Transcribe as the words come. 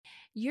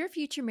Your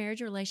future marriage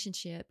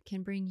relationship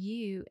can bring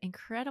you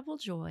incredible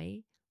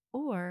joy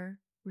or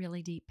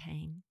really deep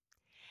pain.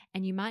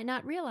 And you might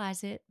not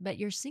realize it, but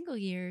your single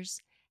years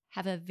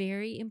have a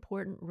very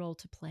important role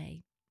to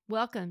play.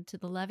 Welcome to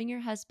the Loving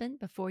Your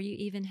Husband Before You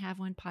Even Have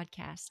One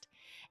podcast.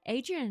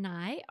 Adrian and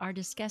I are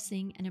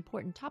discussing an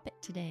important topic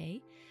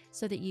today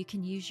so that you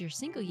can use your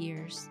single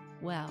years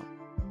well.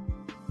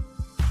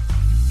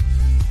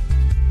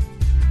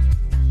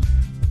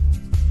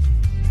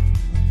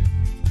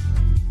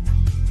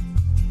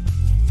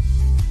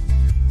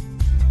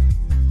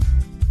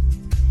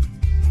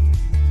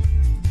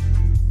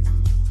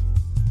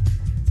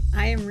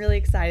 I am really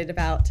excited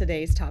about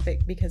today's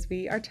topic because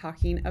we are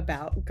talking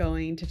about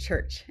going to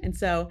church. And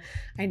so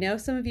I know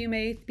some of you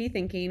may be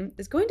thinking,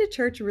 is going to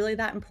church really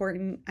that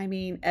important? I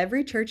mean,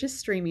 every church is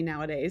streaming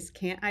nowadays.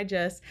 Can't I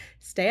just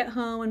stay at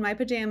home in my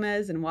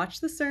pajamas and watch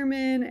the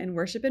sermon and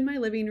worship in my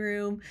living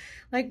room?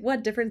 Like,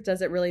 what difference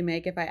does it really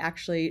make if I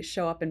actually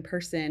show up in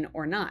person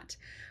or not?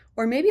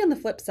 Or maybe on the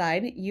flip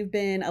side, you've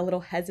been a little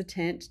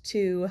hesitant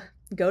to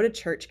go to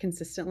church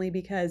consistently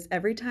because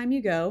every time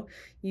you go,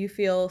 you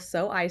feel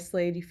so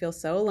isolated, you feel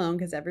so alone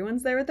because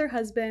everyone's there with their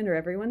husband or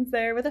everyone's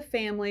there with a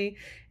family,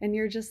 and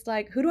you're just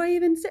like, who do I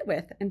even sit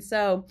with? And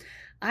so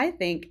I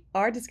think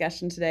our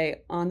discussion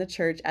today on the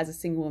church as a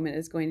single woman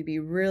is going to be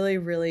really,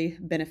 really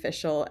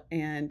beneficial,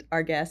 and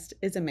our guest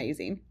is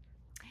amazing.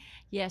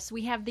 Yes,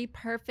 we have the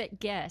perfect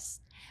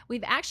guest.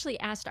 We've actually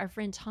asked our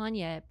friend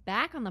Tanya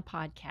back on the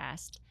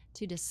podcast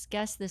to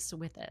discuss this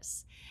with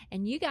us.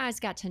 And you guys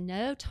got to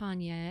know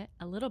Tanya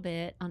a little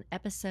bit on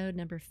episode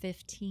number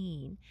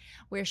 15,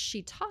 where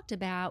she talked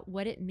about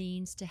what it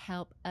means to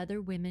help other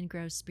women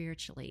grow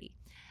spiritually.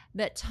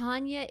 But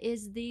Tanya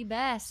is the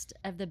best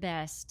of the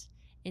best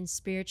in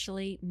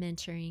spiritually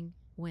mentoring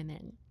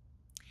women.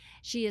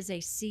 She is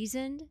a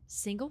seasoned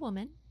single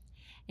woman,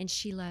 and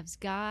she loves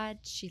God,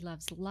 she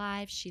loves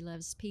life, she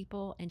loves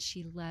people, and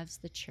she loves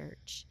the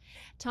church.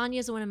 Tanya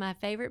is one of my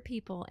favorite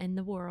people in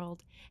the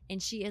world,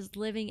 and she is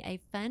living a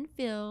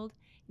fun-filled,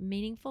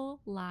 meaningful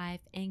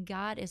life, and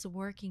God is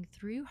working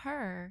through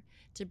her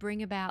to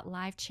bring about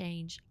life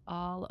change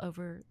all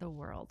over the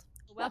world.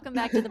 Welcome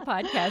back to the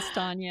podcast,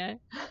 Tanya.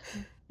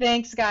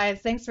 Thanks, guys.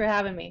 Thanks for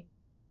having me.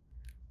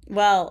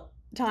 Well,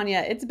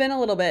 Tanya, it's been a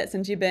little bit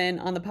since you've been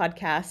on the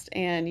podcast,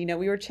 and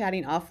we were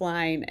chatting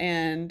offline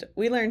and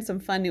we learned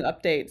some fun new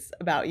updates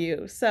about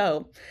you.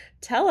 So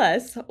tell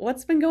us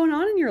what's been going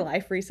on in your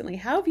life recently.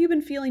 How have you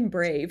been feeling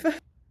brave?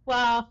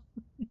 Well,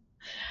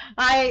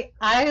 I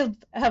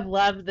have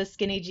loved the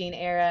skinny jean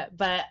era,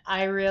 but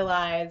I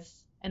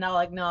realize and I'll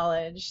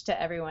acknowledge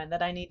to everyone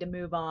that I need to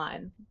move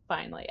on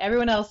finally.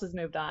 Everyone else has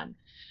moved on.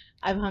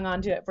 I've hung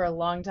on to it for a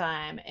long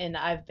time and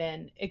I've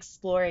been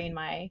exploring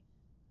my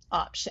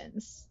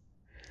options.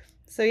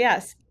 So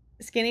yes,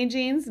 skinny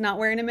jeans, not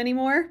wearing them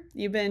anymore.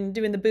 You've been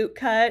doing the boot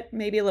cut,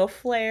 maybe a little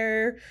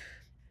flare,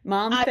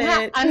 mom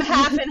fit. I'm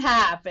half and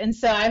half, and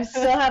so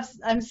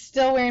I'm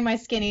still wearing my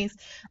skinnies,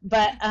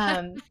 but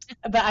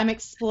I'm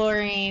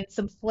exploring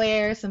some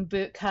flare, some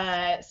boot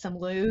cut, some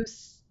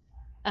loose,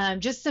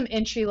 just some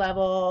entry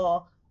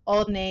level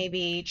Old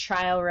Navy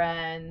trial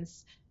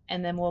runs,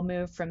 and then we'll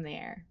move from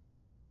there.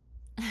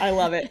 I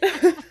love it.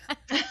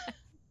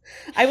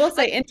 I will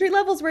say entry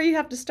level is where you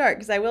have to start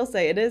because I will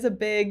say it is a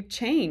big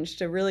change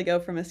to really go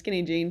from a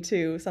skinny jean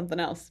to something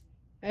else.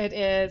 It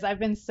is. I've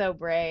been so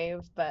brave,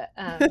 but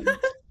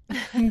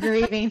I'm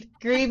grieving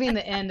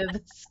the end of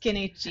the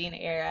skinny jean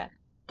era.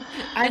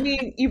 I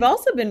mean, you've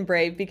also been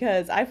brave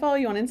because I follow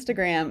you on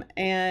Instagram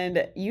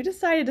and you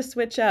decided to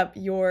switch up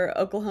your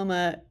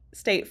Oklahoma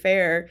State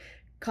Fair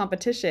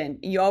competition.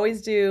 You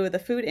always do the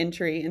food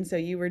entry, and so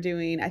you were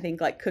doing, I think,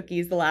 like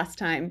cookies the last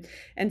time.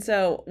 And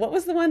so, what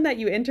was the one that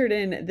you entered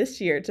in this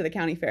year to the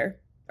county fair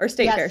or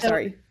state fair? So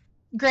Sorry.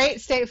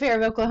 Great State Fair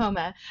of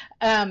Oklahoma.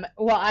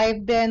 Well,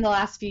 I've been the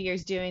last few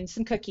years doing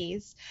some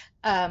cookies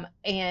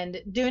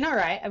and doing all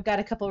right. I've got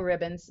a couple of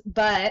ribbons,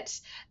 but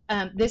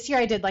this year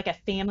I did like a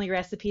family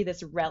recipe,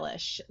 this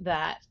relish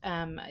that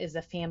is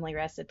a family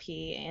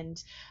recipe,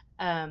 and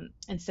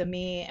so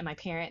me and my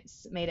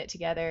parents made it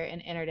together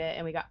and entered it,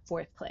 and we got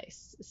fourth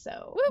place.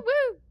 So Woo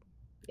woo!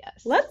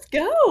 Yes. Let's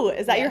go.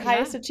 Is that your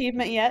highest Yeah.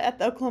 achievement yet at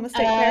the Oklahoma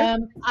State Fair?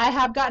 I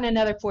have gotten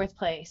another fourth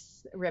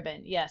place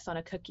ribbon, yes, on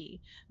a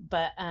cookie,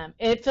 but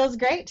it feels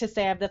great to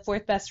say I have the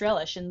fourth best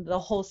relish in the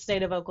whole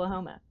state of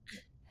Oklahoma.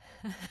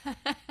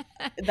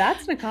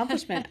 That's an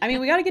accomplishment. I mean,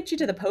 we got to get you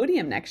to the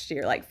podium next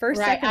year, like first,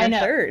 Right, second, I or know.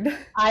 third.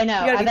 I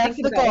know. You got to be That's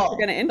thinking the about what goal.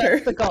 you're going to enter.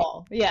 That's the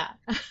goal. Yeah.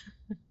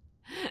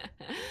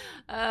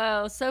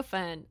 Oh, so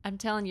fun. I'm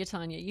telling you,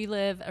 Tanya, you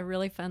live a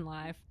really fun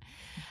life.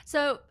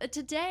 So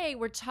today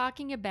we're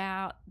talking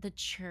about the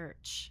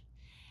church.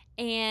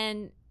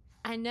 And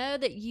I know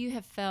that you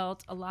have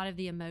felt a lot of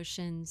the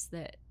emotions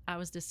that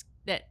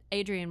that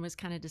Adrian was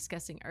kind of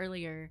discussing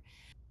earlier.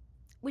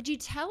 Would you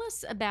tell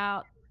us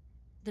about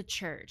the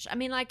church? I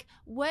mean, like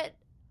what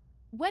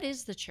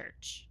is the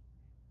church?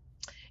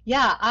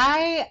 Yeah,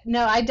 I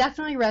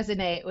definitely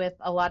resonate with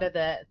a lot of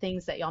the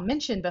things that y'all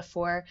mentioned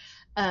before.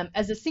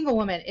 As a single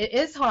woman, it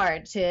is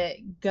hard to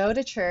go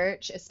to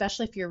church,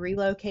 especially if you're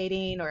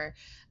relocating or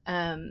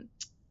um,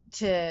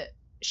 to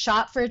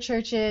shop for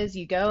churches.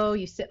 You go,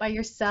 you sit by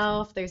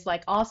yourself. There's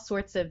like all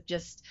sorts of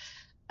just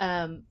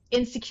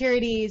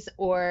insecurities,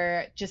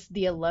 or just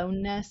the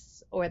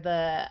aloneness or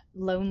the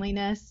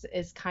loneliness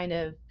is kind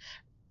of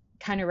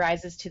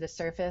rises to the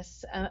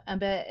surface a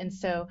bit. And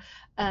so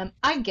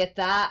I get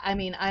that. I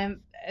mean,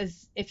 I'm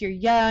as if you're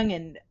young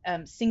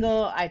and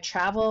single, I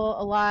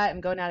travel a lot. I'm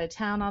going out of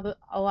town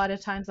a lot of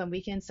times on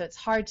weekends, so it's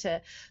hard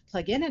to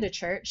plug in at a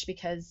church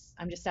because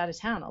I'm just out of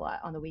town a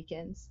lot on the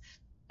weekends.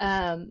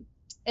 Um,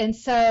 and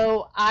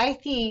so I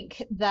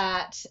think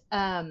that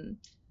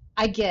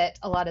I get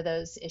a lot of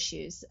those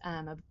issues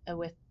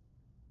with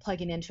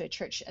plugging into a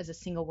church as a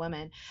single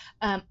woman.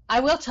 I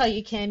will tell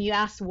you, Kim, you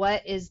asked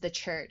what is the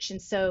church?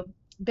 And so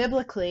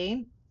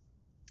biblically,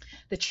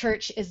 the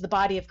church is the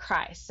body of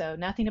Christ. So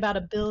nothing about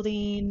a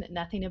building,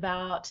 nothing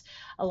about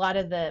a lot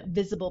of the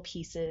visible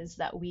pieces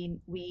that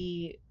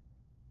we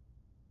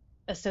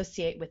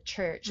associate with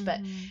church,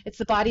 but Mm-hmm. it's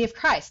the body of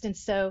Christ. And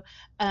so,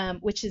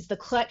 which is the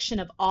collection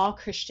of all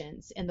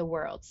Christians in the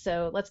world.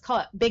 So let's call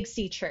it Big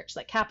C Church,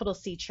 like capital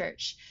C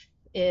Church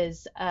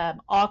is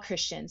all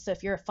Christians. So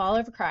if you're a follower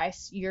of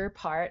Christ, you're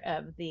part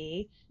of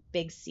the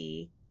Big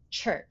C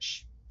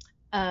Church.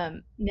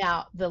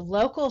 Now, the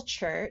local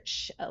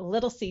church,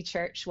 little C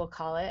Church, we'll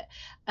call it,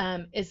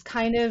 is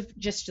kind of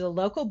just the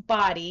local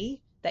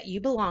body that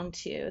you belong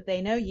to.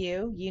 They know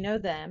you, you know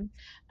them.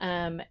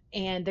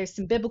 And there's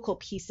some biblical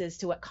pieces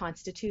to what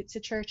constitutes a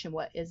church and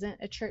what isn't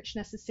a church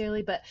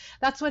necessarily, but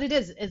that's what it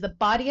is the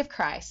body of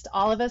Christ.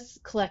 All of us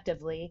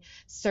collectively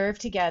serve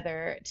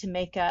together to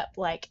make up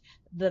like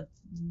the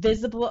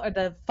visible or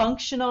the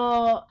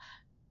functional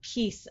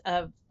piece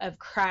of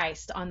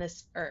Christ on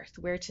this earth.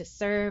 We're to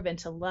serve and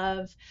to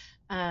love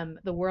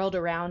the world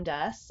around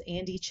us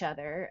and each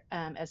other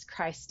as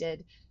Christ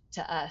did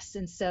to us.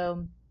 And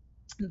so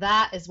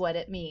that is what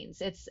it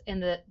means. It's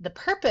in the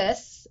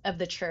purpose of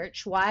the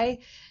church, why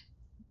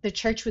the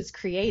church was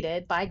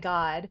created by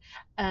God,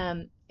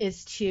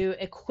 is to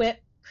equip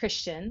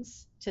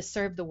Christians to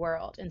serve the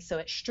world. And so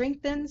it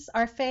strengthens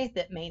our faith,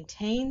 it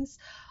maintains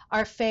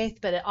our faith,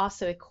 but it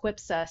also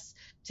equips us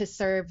to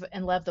serve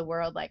and love the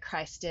world like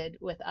Christ did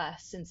with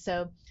us. And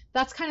so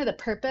that's kind of the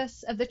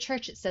purpose of the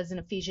church. It says in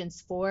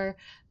Ephesians 4,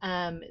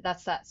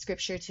 that's that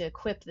scripture to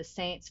equip the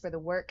saints for the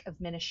work of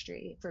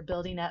ministry, for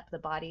building up the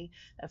body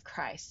of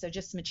Christ. So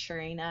just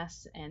maturing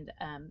us and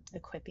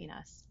equipping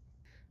us.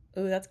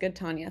 Oh, that's good,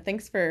 Tanya.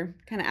 Thanks for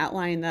kind of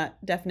outlining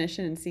that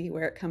definition and see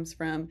where it comes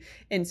from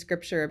in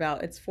scripture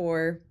about it's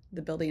for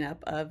the building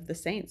up of the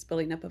saints,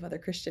 building up of other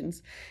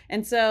Christians.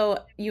 And so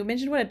you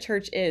mentioned what a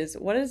church is.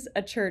 What is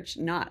a church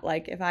not?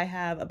 Like if I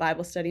have a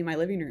Bible study in my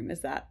living room,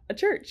 is that a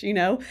church, you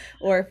know?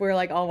 Or if we're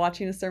like all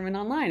watching a sermon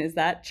online, is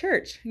that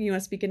church? You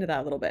want to speak into that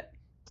a little bit?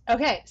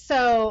 Okay,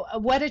 so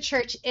what a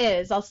church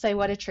is, I'll say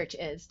what a church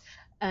is,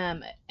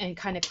 and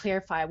kind of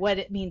clarify what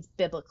it means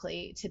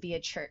biblically to be a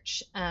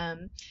church.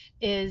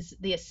 Is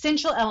the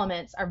essential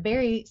elements are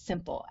very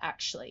simple,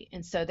 actually.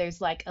 And so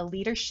there's like a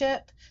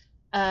leadership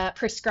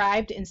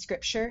prescribed in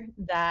scripture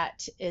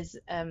that is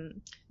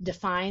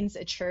defines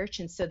a church.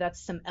 And so that's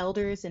some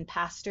elders and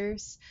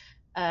pastors.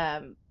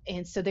 And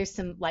so there's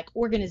some like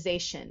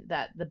organization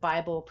that the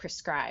Bible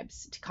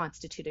prescribes to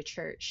constitute a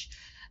church.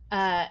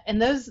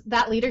 And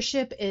that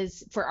leadership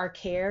is for our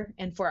care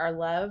and for our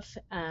love,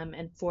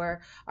 and for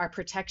our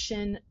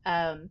protection,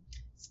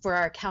 for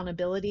our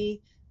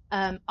accountability.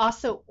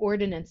 Also,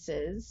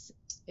 ordinances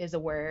is a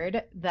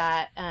word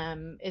that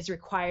is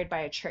required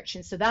by a church.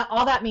 And so that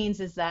all that means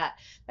is that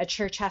a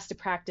church has to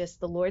practice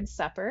the Lord's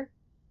Supper,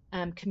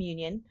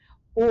 communion,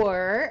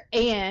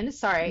 and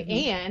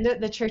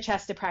the church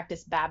has to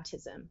practice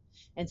baptism.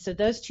 And so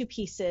those two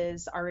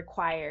pieces are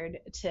required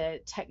to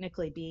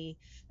technically be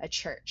a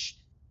church.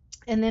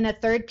 And then a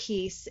third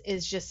piece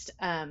is just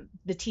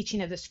the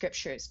teaching of the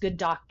scriptures, good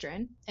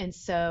doctrine. And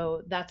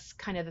so that's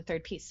kind of the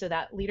third piece. So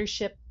that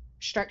leadership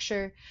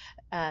structure,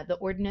 the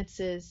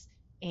ordinances,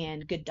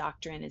 and good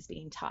doctrine is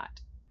being taught.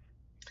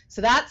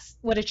 So that's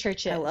what a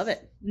church is. I love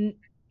it.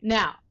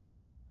 Now,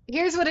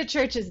 here's what a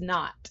church is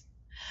not.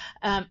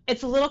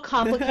 It's a little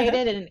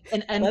complicated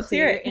and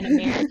unclear in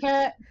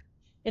America.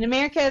 In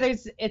America,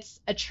 it's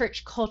a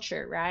church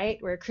culture, right?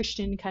 We're a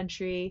Christian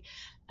country,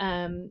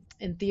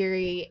 in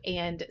theory,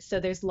 and so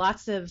there's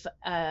lots of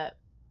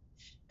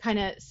kind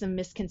of some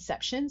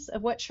misconceptions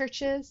of what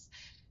church is.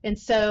 And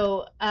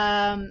so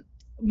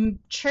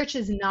church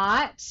is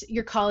not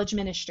your college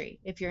ministry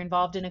if you're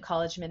involved in a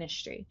college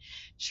ministry.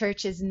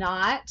 Church is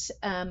not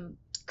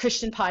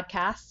Christian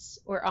podcasts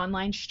or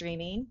online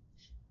streaming.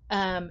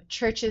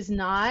 Church is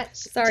not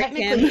Sorry,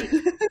 technically.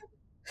 Kim.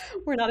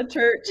 We're not a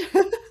church.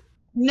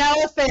 No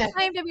offense.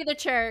 Claim to be the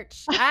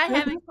church. I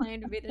haven't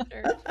claimed to be the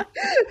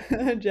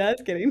church.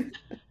 Just kidding.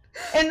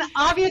 And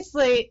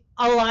obviously,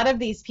 a lot of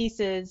these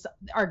pieces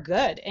are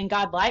good, and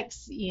God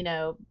likes,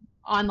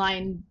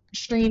 online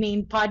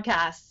streaming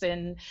podcasts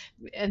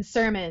and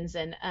sermons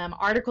and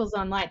articles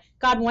online.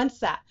 God wants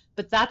that,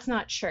 but that's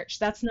not church.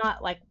 That's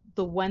not like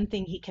the one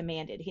thing he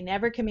commanded. He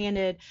never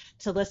commanded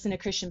to listen to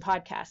Christian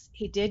podcasts.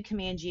 He did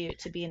command you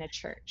to be in a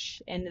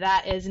church, and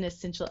that is an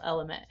essential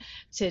element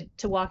to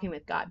walking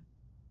with God.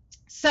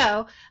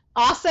 So,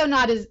 also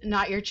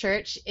not your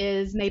church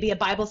is maybe a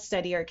Bible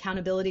study or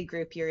accountability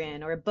group you're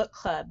in, or a book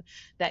club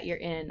that you're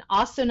in.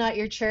 Also not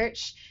your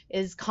church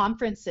is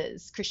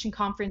conferences, Christian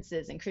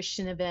conferences and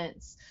Christian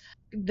events.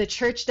 The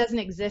church doesn't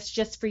exist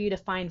just for you to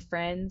find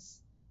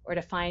friends or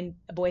to find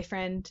a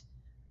boyfriend,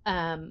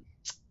 um,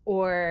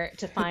 or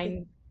to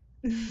find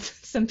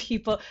some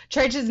people.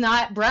 Church is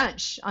not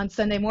brunch on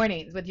Sunday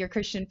mornings with your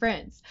Christian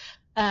friends.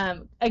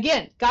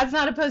 Again, God's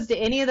not opposed to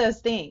any of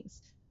those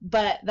things,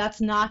 but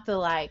that's not the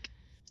like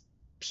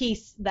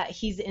piece that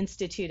he's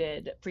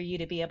instituted for you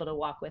to be able to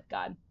walk with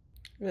God.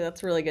 Ooh,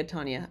 that's really good,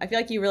 Tanya. I feel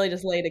like you really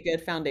just laid a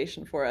good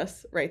foundation for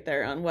us right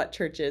there on what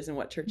church is and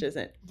what church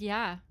isn't.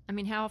 Yeah. I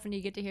mean, how often do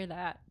you get to hear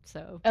that?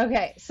 So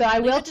Okay, so I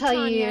leave will it to tell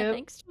Tanya. you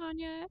Thanks,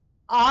 Tanya.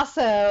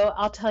 also,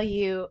 I'll tell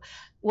you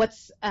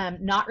what's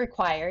not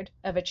required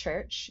of a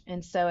church.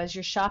 And so as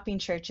you're shopping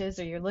churches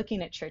or you're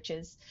looking at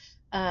churches,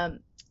 um,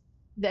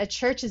 the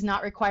church is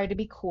not required to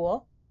be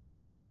cool.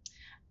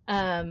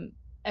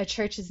 A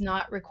church is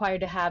not required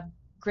to have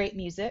great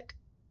music.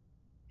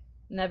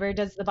 Never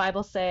does the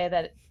Bible say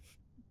that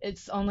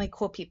it's only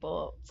cool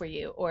people for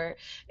you, or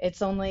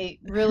it's only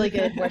really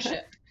good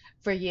worship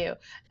for you.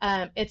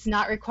 It's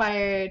not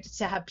required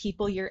to have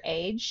people your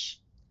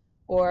age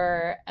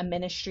or a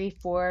ministry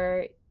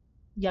for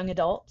young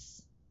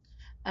adults.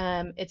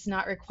 It's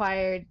not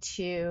required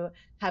to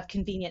have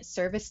convenient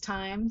service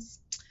times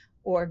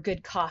or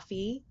good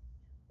coffee,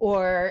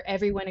 or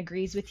everyone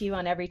agrees with you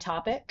on every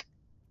topic.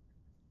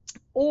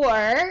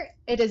 Or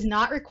it is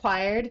not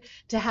required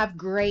to have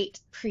great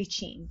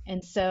preaching.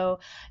 And so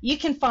you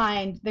can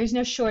find, there's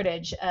no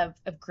shortage of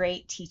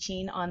great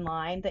teaching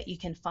online that you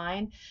can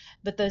find,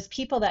 but those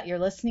people that you're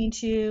listening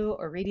to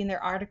or reading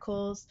their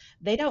articles,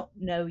 they don't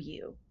know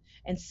you.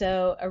 And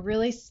so a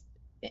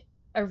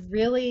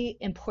really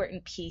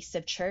important piece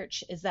of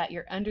church is that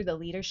you're under the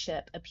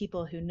leadership of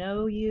people who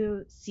know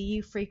you, see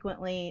you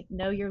frequently,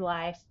 know your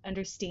life,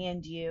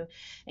 understand you,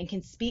 and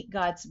can speak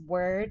God's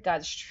word,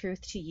 God's truth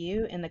to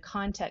you in the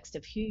context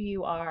of who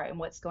you are and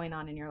what's going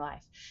on in your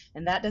life.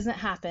 And that doesn't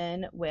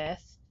happen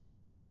with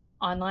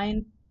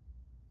online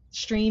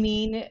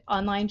streaming,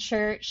 online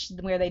church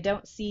where they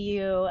don't see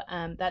you.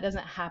 That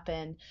doesn't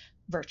happen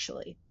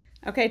virtually.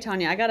 Okay,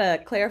 Tanya, I got a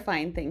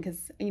clarifying thing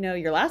because,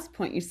 your last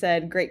point you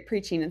said great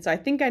preaching. And so I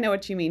think I know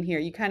what you mean here.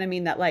 You kind of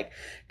mean that like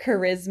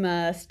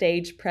charisma,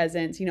 stage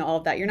presence, all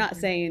of that. You're not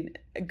Mhm. saying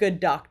good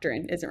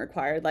doctrine isn't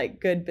required, like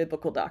good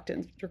biblical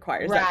doctrine is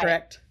required. Is that Right.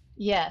 correct?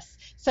 Yes.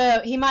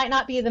 So he might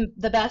not be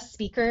the best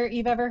speaker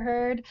you've ever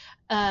heard,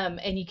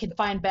 and you can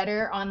find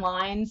better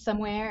online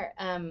somewhere,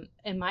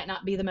 and might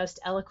not be the most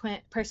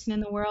eloquent person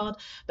in the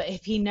world, but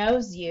if he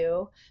knows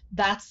you,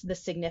 that's the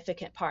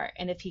significant part.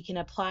 And if he can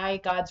apply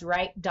God's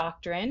right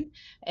doctrine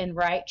and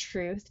right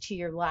truth to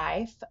your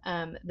life,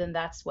 then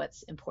that's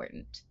what's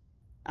important.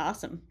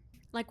 Awesome.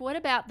 Like, what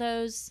about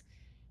those,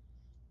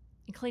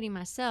 including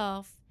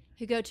myself,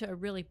 who go to a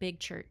really big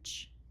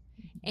church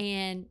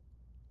and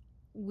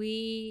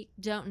we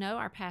don't know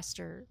our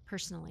pastor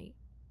personally,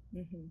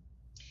 Mhm.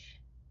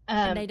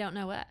 and they Um, don't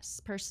know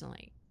us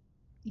personally?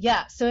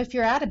 yeah. So if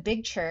you're at a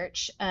big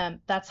church,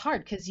 that's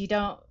hard because you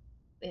don't.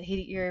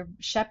 Your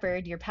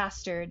shepherd, your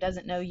pastor,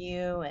 doesn't know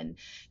you and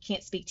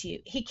can't speak to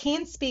you. He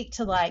can speak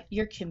to like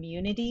your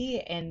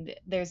community, and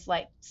there's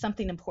like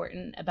something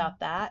important about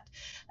that.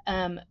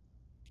 Um,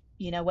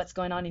 what's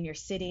going on in your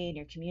city and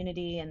your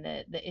community and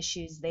the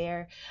issues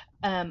there.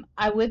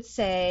 I would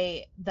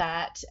say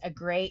that a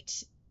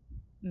great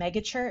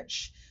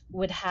megachurch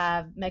would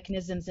have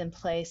mechanisms in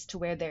place to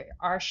where there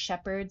are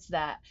shepherds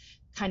that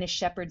kind of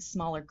shepherd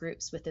smaller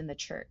groups within the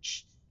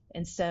church.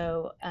 And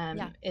so,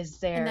 Yeah. is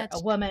And there a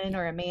that's, woman yeah.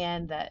 or a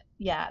man that,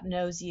 yeah,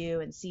 knows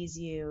you and sees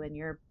you, and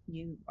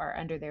you are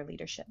under their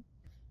leadership?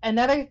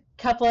 Another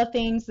couple of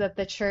things that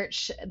the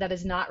church that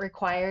is not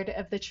required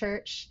of the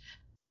church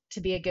to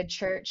be a good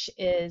church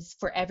is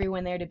for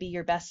everyone there to be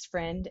your best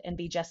friend and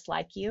be just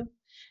like you.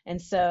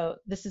 And so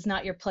this is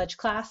not your pledge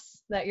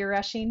class that you're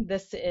rushing.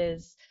 This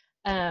is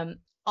um,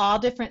 all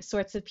different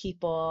sorts of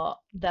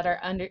people that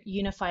are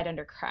unified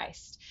under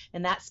Christ.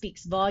 And that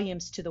speaks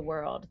volumes to the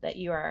world that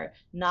you are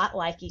not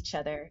like each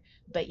other,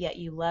 but yet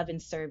you love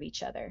and serve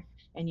each other,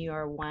 and you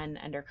are one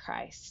under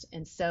Christ.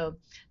 And so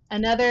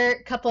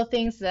another couple of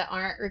things that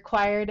aren't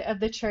required of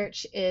the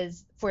church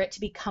is for it to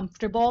be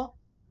comfortable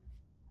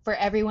for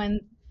everyone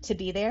to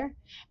be there.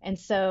 And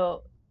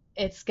so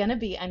it's going to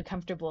be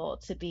uncomfortable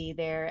to be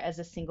there as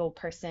a single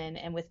person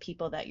and with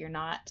people that you're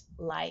not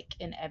like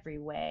in every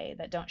way,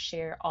 that don't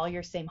share all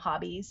your same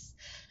hobbies,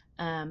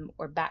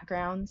 or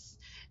backgrounds.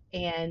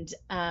 And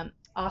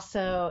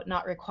also,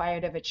 not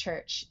required of a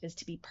church is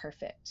to be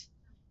perfect.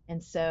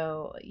 And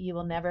so you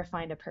will never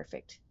find a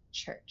perfect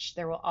church.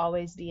 There will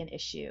always be an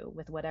issue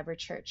with whatever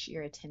church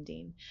you're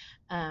attending.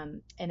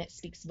 And it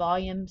speaks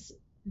volumes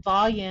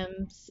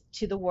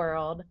to the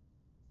world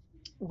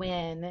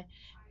when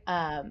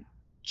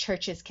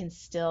churches can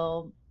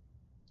still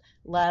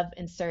love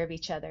and serve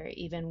each other,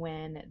 even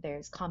when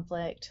there's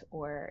conflict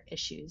or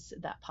issues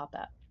that pop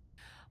up.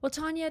 Well,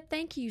 Tanya,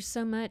 thank you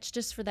so much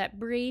just for that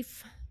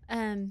brief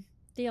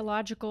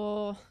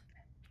theological,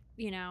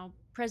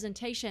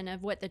 presentation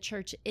of what the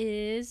church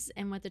is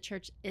and what the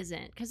church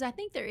isn't. Because I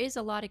think there is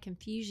a lot of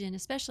confusion,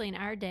 especially in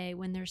our day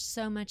when there's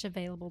so much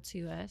available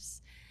to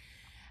us.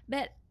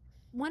 But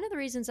one of the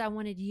reasons I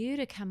wanted you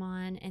to come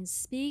on and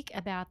speak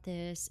about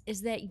this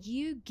is that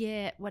you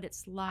get what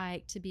it's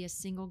like to be a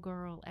single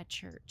girl at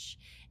church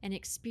and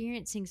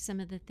experiencing some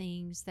of the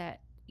things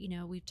that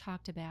we've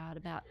talked about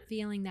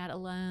feeling that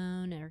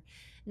alone or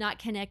not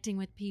connecting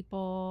with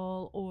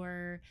people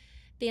or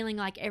feeling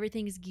like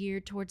everything is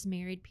geared towards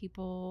married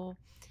people.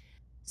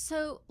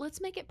 So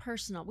let's make it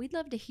personal. We'd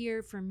love to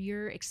hear from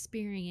your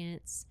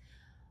experience.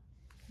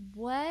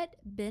 What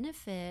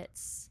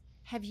benefits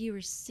have you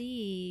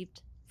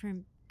received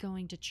from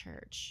going to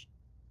church?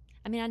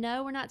 I mean, I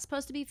know we're not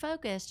supposed to be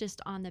focused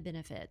just on the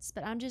benefits,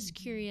 but I'm just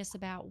curious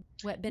about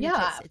what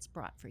benefits it's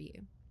brought for you.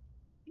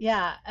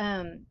 Yeah.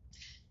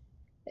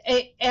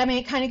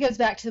 It kind of goes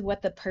back to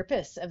what the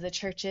purpose of the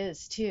church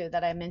is too,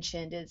 that I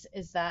mentioned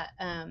is that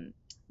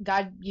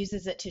God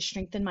uses it to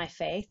strengthen my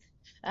faith,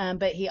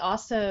 but he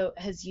also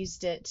has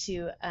used it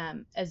to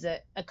as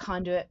a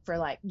conduit for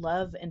like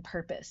love and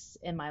purpose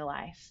in my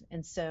life.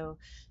 And so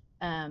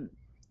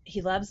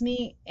he loves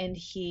me, and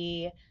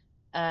he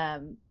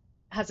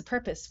has a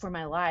purpose for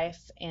my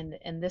life,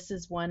 and this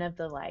is one of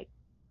the like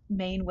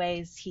main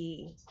ways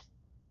he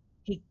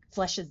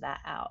fleshes that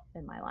out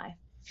in my life.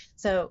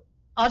 So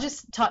I'll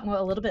just talk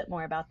a little bit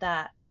more about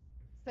that.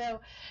 So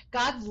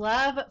God's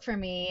love for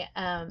me,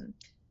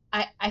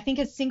 I think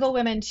as single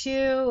women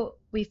too,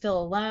 we feel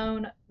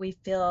alone. We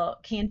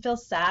can feel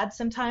sad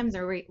sometimes,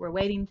 or we're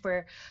waiting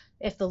for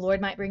if the Lord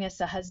might bring us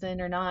a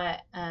husband or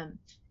not.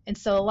 And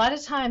so a lot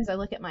of times I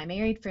look at my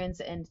married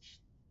friends, and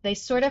they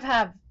sort of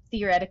have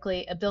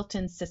theoretically a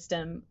built-in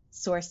system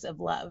source of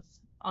love,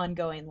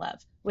 ongoing love,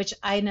 which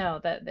I know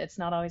that it's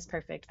not always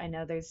perfect. I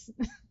know there's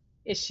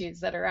issues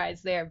that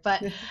arise there,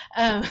 but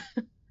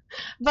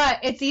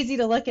it's easy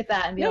to look at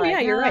that and be like, yeah,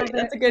 you're right.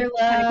 That's a good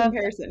kind of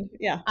comparison.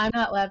 Yeah. I'm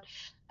not loved.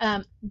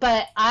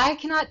 But I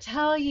cannot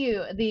tell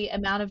you the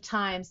amount of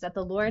times that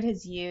the Lord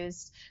has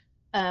used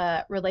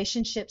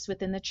relationships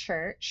within the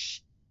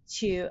church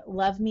to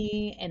love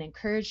me and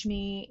encourage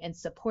me and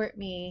support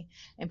me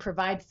and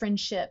provide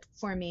friendship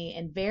for me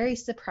in very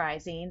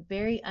surprising,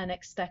 very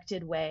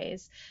unexpected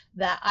ways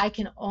that I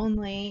can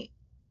only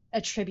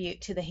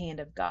attribute to the hand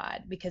of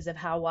God because of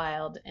how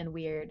wild and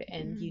weird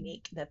and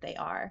unique that they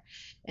are.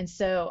 And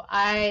so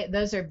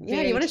those are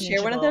very you want to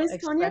share one of those,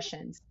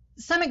 expressions. Tanya?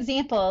 Some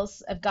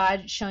examples of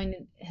God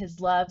showing his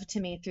love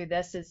to me through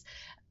this is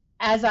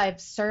as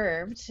I've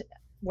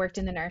worked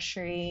in the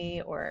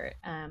nursery or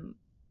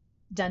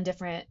done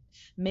different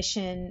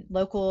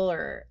local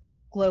or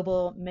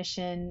global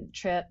mission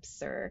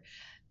trips or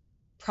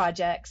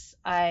projects,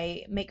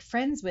 I make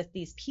friends with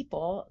these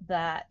people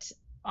that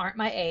aren't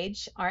my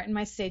age, aren't in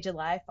my stage of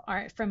life,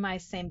 aren't from my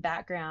same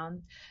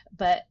background,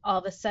 but all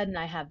of a sudden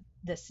I have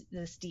this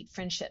deep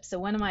friendship. So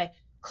one of my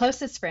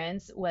closest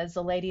friends was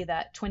a lady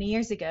that 20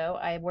 years ago,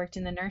 I worked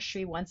in the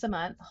nursery once a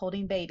month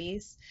holding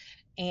babies,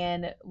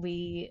 and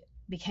we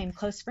became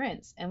close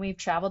friends, and we've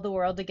traveled the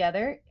world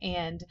together,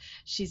 and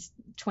she's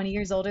 20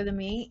 years older than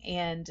me,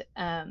 and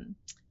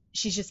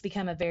she's just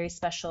become a very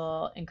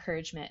special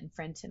encouragement and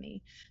friend to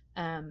me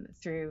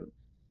through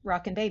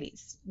rocking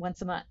babies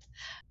once a month.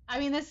 I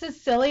mean, this is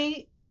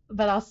silly,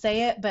 but I'll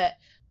say it. But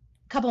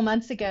a couple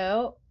months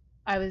ago,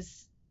 I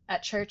was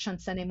at church on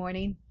Sunday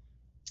morning,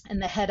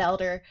 and the head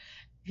elder,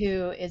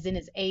 who is in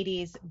his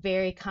 80s,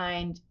 very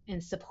kind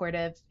and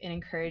supportive and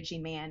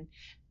encouraging man,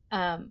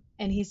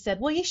 and he said,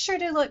 "Well, you sure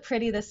do look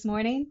pretty this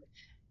morning."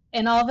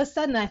 And all of a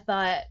sudden I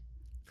thought,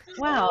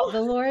 wow,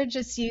 the Lord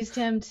just used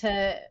him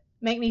to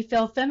make me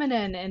feel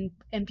feminine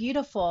and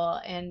beautiful.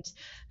 And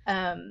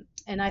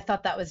I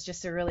thought that was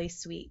just a really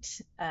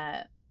sweet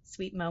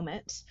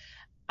moment.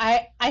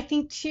 I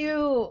think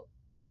too,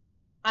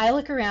 I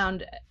look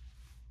around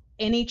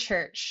any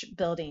church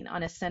building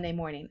on a Sunday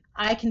morning,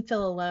 I can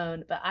feel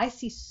alone, but I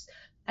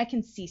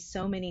can see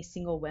so many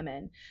single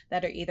women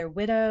that are either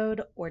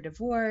widowed or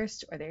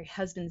divorced, or their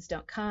husbands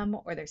don't come,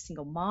 or they're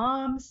single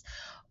moms,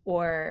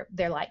 or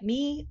they're like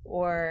me,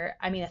 or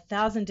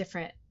 1,000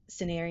 different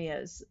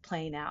scenarios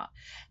playing out.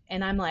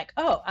 And I'm like,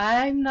 oh,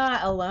 I'm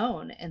not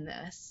alone in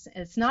this.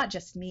 It's not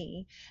just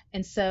me.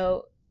 And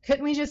so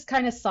couldn't we just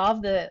kind of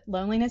solve the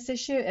loneliness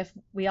issue if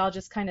we all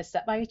just kind of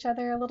sit by each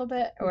other a little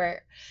bit?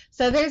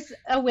 So there's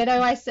a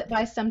widow I sit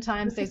by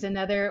sometimes. There's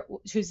another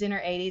who's in her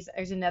 80s.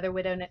 There's another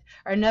widow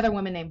or another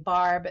woman named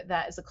Barb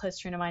that is a close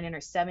friend of mine in her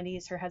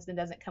 70s. Her husband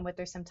doesn't come with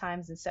her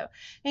sometimes. And so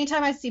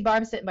anytime I see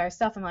Barb sitting by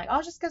herself, I'm like,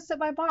 I'll just go sit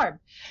by Barb.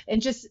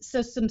 And just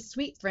so some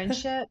sweet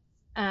friendship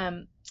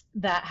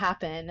that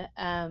happen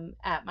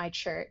at my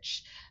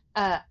church.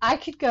 I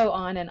could go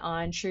on and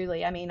on,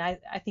 truly. I mean, I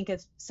think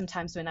of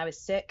sometimes when I was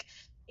sick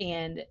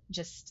and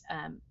just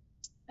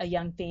a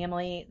young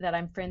family that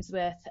I'm friends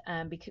with,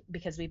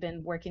 because we've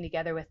been working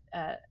together with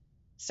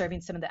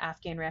serving some of the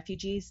Afghan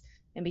refugees,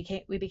 and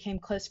we became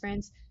close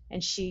friends.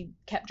 And she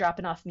kept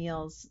dropping off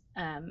meals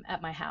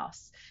at my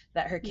house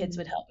that her kids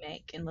would help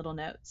make in little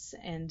notes,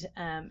 and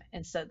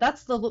so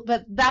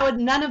but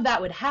none of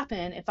that would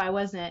happen if I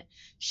wasn't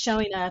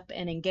showing up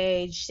and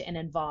engaged and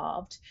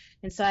involved.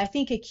 And so I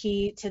think a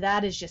key to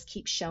that is just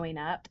keep showing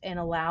up and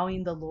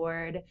allowing the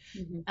Lord,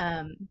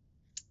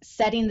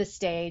 setting the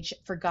stage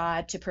for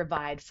God to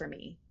provide for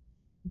me.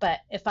 But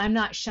if I'm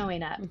not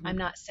showing up, I'm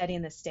not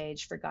setting the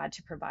stage for God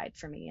to provide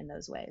for me in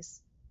those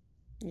ways.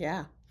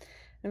 Yeah.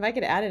 If I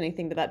could add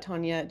anything to that,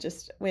 Tanya,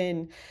 just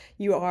when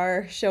you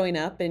are showing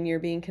up and you're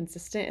being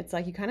consistent, it's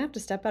like you kind of have to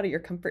step out of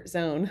your comfort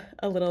zone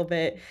a little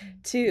bit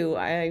too.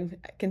 I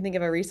can think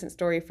of a recent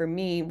story for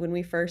me. When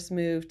we first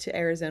moved to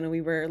Arizona,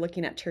 we were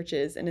looking at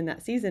churches. And in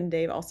that season,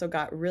 Dave also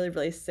got really,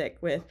 really sick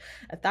with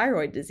a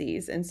thyroid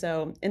disease. And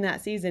so in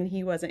that season,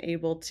 he wasn't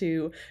able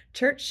to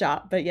church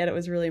shop, but yet it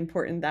was really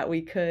important that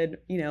we could,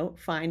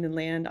 find and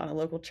land on a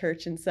local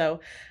church. And so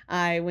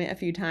I went a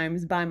few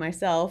times by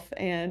myself,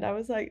 and I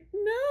was like,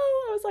 no.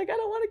 I was like, I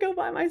don't want to go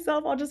by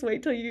myself. I'll just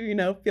wait till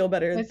you, feel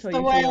better, It's till the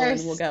you feel, and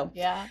we'll worst. go.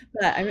 Yeah.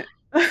 But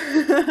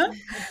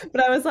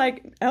but I was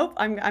like, oh,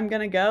 I'm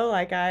gonna go.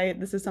 Like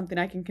this is something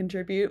I can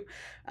contribute,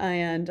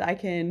 and I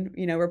can,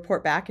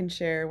 report back and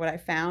share what I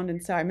found.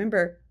 And so I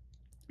remember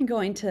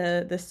going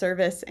to this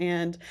service,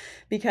 and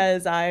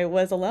because I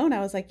was alone, I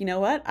was like, you know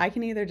what, I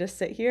can either just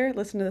sit here,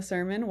 listen to the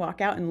sermon,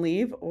 walk out and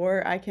leave,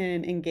 or I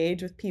can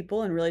engage with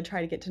people and really try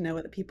to get to know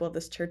what the people of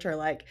this church are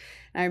like.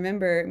 And I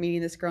remember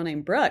meeting this girl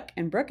named Brooke,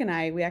 and Brooke and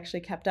I, we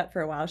actually kept up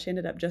for a while. She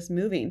ended up just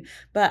moving,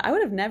 but I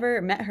would have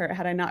never met her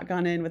had I not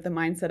gone in with the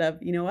mindset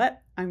of, you know what,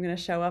 I'm going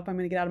to show up, I'm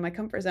going to get out of my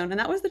comfort zone. And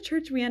that was the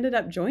church we ended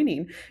up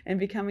joining and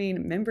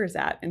becoming members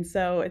at. And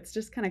so it's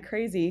just kind of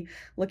crazy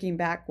looking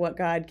back what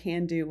God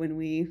can do when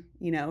we,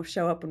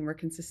 show up, when we're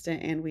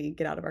consistent and we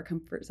get out of our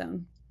comfort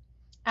zone.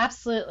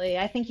 Absolutely.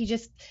 I think you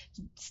just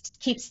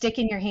keep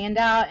sticking your hand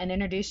out and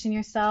introducing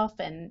yourself,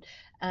 and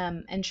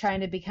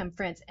trying to become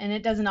friends. And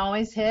it doesn't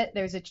always hit.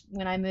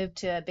 When I moved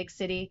to a big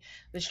city,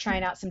 was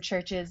trying out some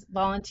churches,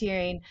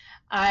 volunteering.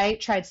 I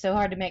tried so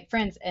hard to make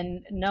friends,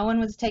 and no one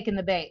was taking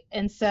the bait.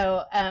 And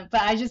so,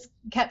 but I just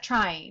kept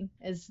trying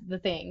is the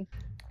thing.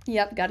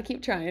 Yep, got to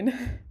keep trying.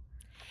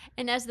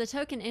 And as the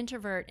token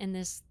introvert in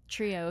this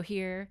trio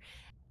here,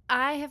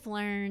 I have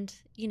learned,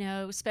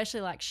 especially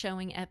like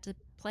showing up to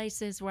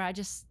places where I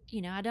just,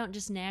 I don't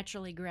just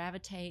naturally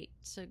gravitate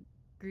to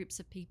groups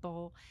of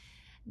people,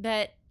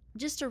 but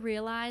just to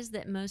realize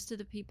that most of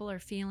the people are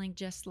feeling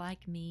just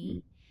like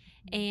me.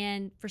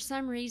 And for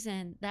some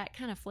reason, that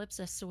kind of flips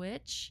a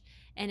switch,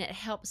 and it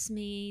helps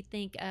me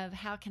think of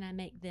how can I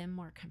make them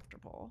more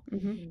comfortable.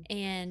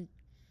 And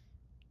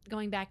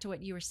going back to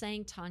what you were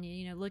saying,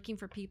 Tanya, looking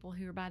for people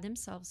who are by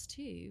themselves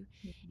too.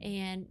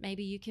 And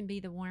maybe you can be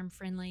the warm,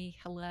 friendly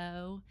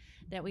hello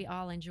that we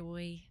all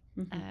enjoy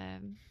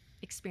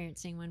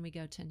experiencing when we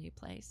go to a new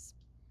place.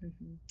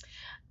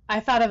 I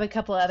thought of a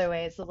couple other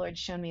ways the Lord's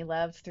shown me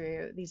love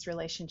through these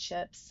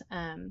relationships.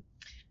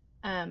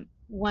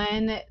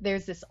 One,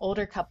 there's this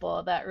older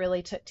couple that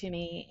really took to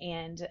me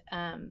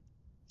and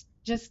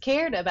just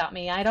cared about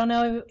me. I don't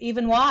know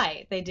even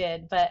why they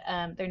did, but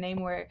their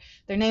names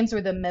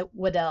were the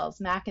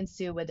Waddells, Mac and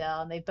Sue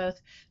Waddell, and they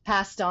both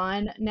passed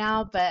on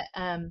now. But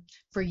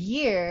for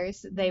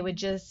years, they would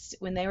just,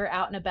 when they were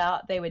out and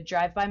about, they would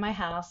drive by my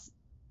house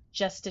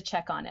just to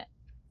check on it.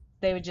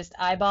 They would just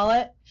eyeball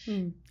it,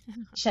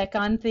 check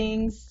on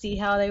things, see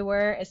how they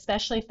were,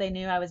 especially if they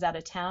knew I was out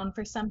of town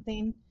for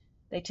something.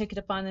 They took it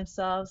upon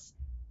themselves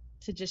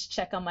to just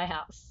check on my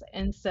house.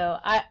 And so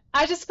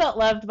I just felt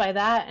loved by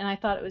that, and I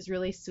thought it was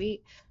really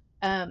sweet.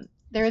 There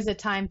was a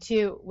time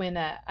too when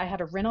I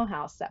had a rental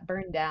house that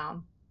burned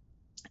down,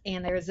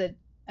 and there was a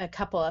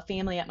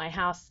family at my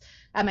house,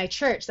 at my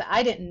church, that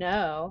I didn't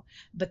know,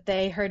 but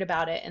they heard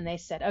about it and they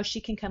said, oh, she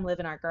can come live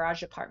in our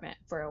garage apartment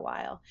for a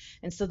while.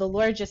 And so the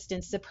Lord, just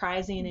in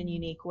surprising and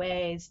unique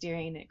ways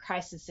during a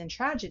crisis and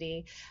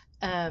tragedy,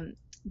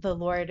 the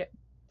Lord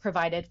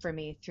provided for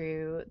me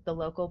through the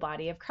local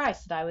body of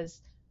Christ that I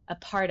was a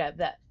part of,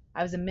 that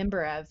I was a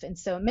member of. And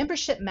so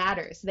membership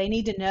matters. They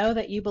need to know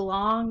that you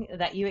belong,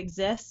 that you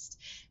exist,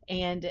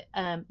 and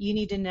you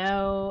need to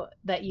know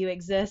that you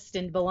exist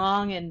and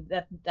belong, and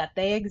that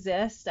they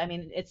exist. I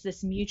mean, it's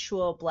this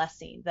mutual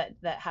blessing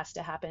that has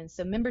to happen.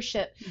 So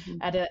membership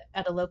at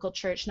a local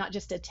church, not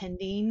just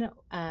attending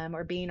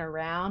or being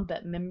around,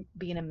 but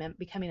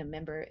becoming a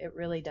member, it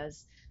really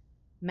does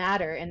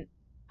matter. And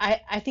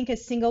I think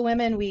as single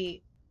women,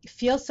 we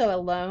feel so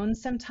alone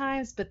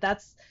sometimes, but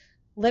that's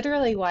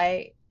literally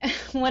why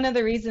one of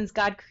the reasons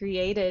God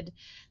created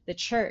the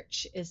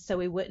church is so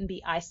we wouldn't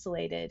be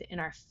isolated in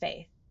our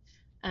faith.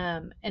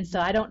 And so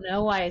I don't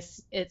know why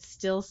it's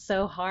still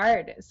so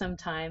hard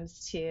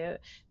sometimes to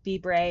be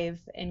brave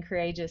and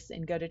courageous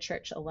and go to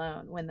church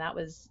alone when that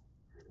was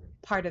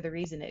part of the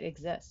reason it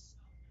exists.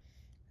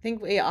 I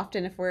think we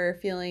often, if we're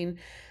feeling,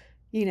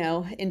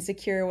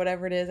 insecure,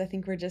 whatever it is, I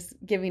think we're just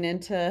giving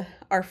into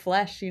our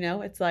flesh,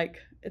 It's like,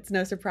 it's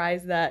no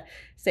surprise that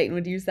Satan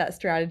would use that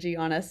strategy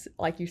on us,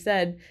 like you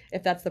said,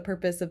 if that's the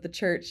purpose of the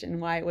church and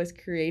why it was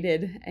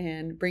created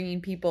and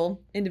bringing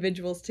people,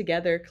 individuals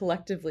together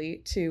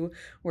collectively to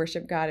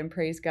worship God and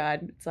praise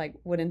God. It's like,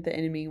 wouldn't the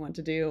enemy want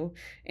to do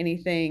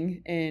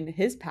anything in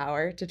his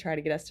power to try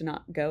to get us to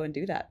not go and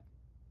do that?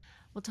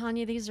 Well,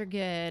 Tanya, these are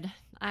good.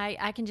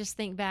 I can just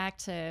think back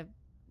to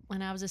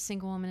when I was a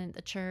single woman at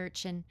the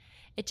church, and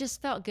it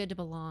just felt good to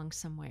belong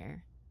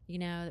somewhere.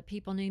 That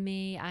people knew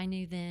me, I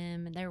knew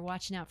them, and they were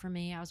watching out for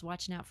me. I was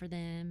watching out for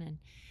them,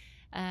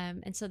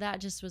 and so that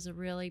just was a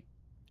really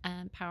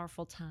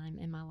powerful time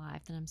in my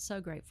life that I'm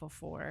so grateful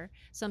for.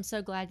 So I'm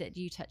so glad that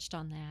you touched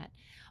on that.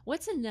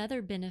 What's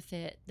another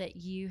benefit that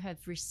you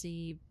have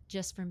received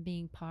just from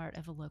being part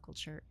of a local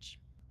church?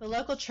 The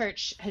local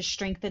church has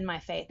strengthened my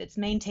faith. It's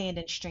maintained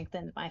and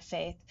strengthened my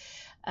faith.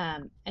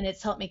 And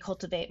it's helped me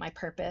cultivate my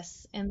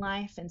purpose in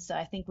life. And so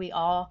I think we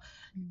all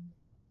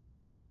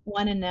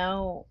want to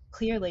know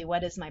clearly,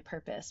 what is my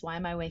purpose? Why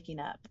am I waking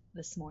up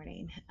this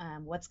morning?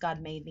 What's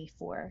God made me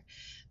for?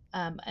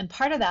 And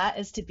part of that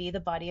is to be the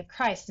body of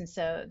Christ. And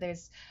so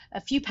there's a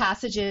few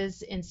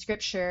passages in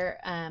scripture.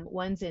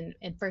 One's in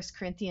 1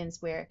 Corinthians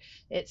where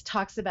it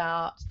talks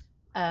about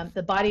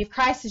the body of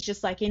Christ is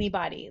just like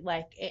anybody,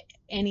 like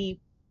any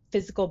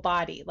physical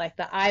body, like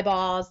the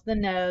eyeballs, the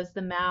nose,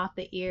 the mouth,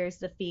 the ears,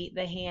 the feet,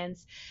 the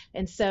hands.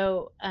 And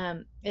so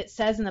it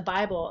says in the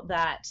Bible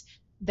that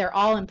they're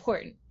all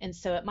important. And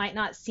so it might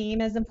not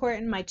seem as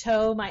important. My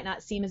toe might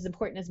not seem as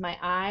important as my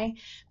eye,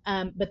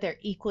 but they're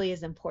equally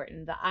as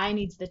important. The eye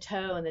needs the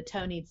toe and the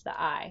toe needs the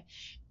eye.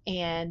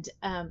 And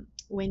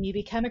when you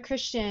become a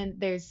Christian,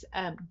 there's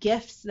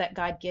gifts that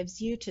God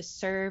gives you to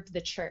serve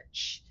the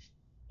church.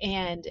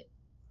 And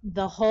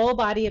the whole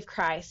body of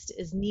Christ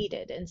is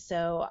needed. And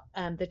so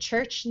the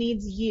church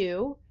needs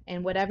you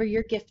and whatever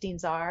your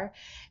giftings are.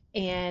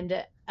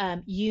 And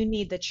you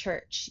need the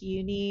church.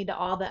 You need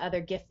all the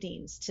other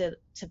giftings to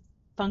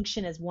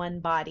function as one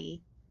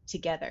body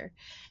together.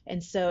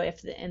 And so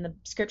and the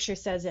scripture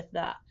says, if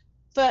the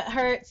foot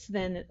hurts,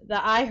 then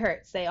the eye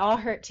hurts. They all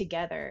hurt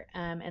together,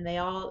 and they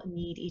all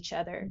need each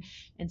other.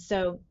 And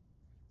so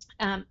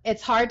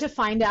it's hard to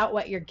find out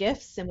what your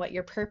gifts and what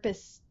your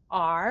purpose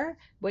are,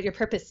 what your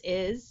purpose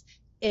is,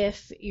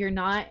 if you're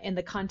not in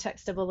the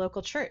context of a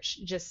local church,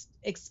 just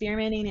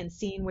experimenting and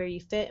seeing where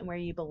you fit and where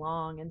you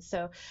belong. And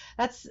so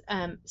that's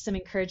some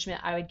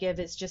encouragement I would give,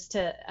 is just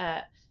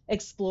to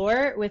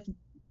explore with,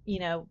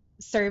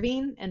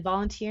 serving and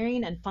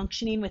volunteering and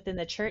functioning within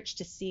the church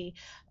to see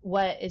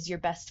what is your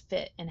best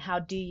fit and how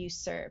do you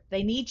serve.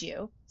 They need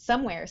you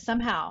somewhere,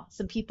 somehow.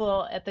 Some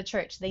people at the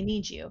church, they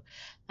need you.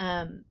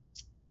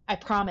 I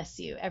promise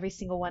you, every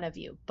single one of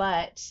you,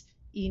 but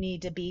you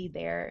need to be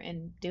there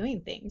and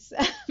doing things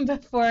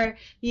before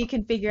you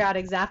can figure out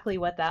exactly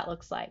what that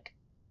looks like.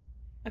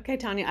 Okay,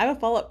 Tanya, I have a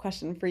follow-up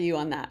question for you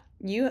on that.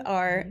 You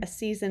are a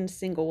seasoned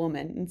single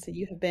woman, and so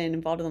you have been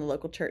involved in the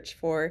local church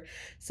for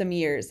some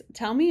years.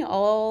 Tell me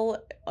all,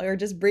 or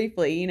just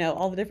briefly,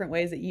 all the different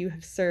ways that you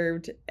have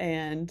served,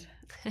 and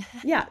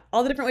yeah,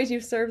 all the different ways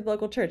you've served the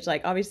local church.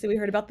 Like, obviously we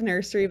heard about the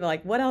nursery, but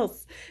like, what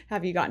else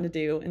have you gotten to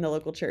do in the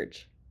local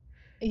church?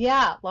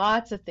 Yeah,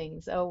 lots of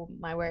things. Oh,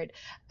 my word.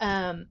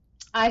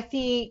 I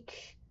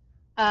think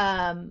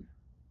um,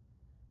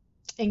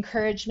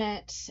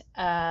 encouragement.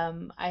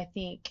 I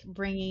think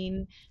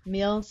bringing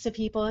meals to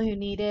people who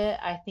need it.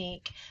 I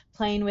think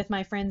playing with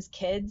my friends'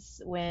 kids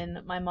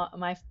when my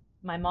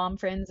mom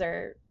friends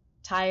are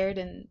tired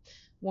and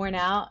worn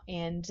out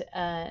and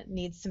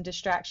need some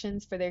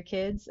distractions for their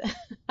kids.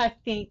 I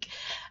think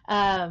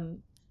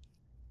um,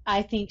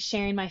 I think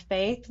sharing my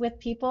faith with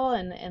people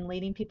and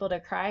leading people to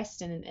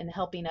Christ and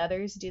helping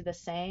others do the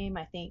same.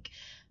 I think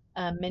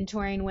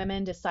mentoring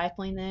women,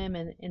 discipling them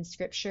in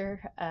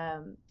scripture,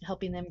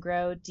 helping them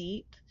grow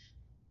deep.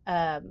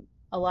 A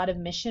lot of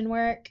mission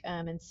work,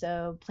 and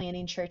so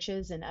planning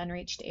churches in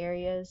unreached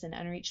areas and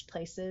unreached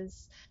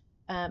places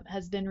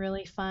has been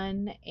really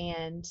fun.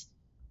 And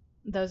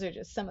those are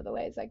just some of the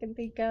ways I can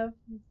think of.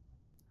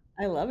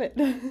 I love it.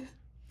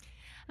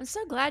 I'm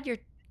so glad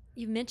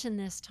you mentioned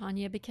this,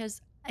 Tanya,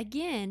 because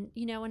again,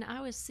 when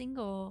I was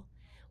single,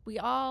 we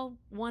all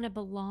want to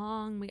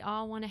belong, we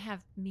all want to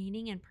have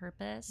meaning and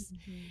purpose.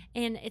 Mhm.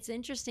 And it's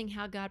interesting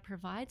how God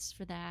provides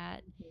for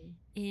that Mhm.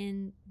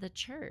 in the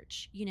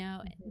church.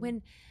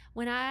 Mhm.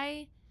 When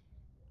I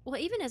well,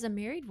 even as a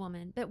married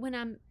woman, but when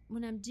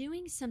I'm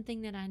doing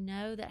something that I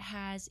know that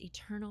has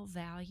eternal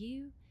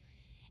value,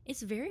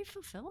 it's very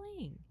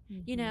fulfilling.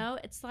 Mhm.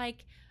 It's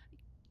like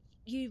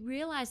you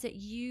realize that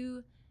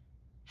you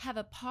have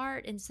a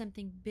part in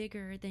something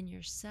bigger than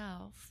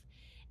yourself.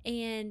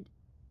 And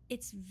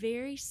it's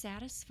very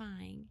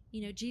satisfying.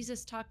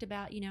 Jesus talked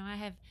about,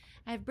 I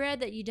have bread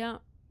that you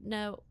don't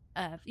know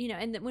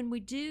and that when we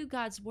do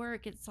God's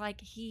work, it's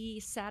like He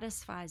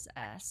satisfies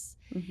us,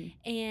 Mhm.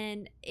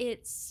 and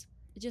it's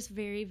just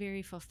very,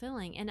 very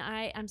fulfilling. And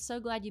I'm so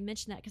glad you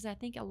mentioned that, because I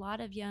think a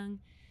lot of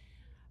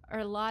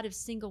a lot of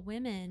single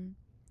women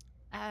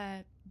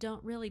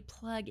don't really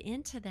plug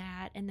into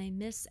that, and they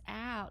miss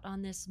out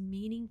on this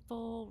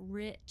meaningful,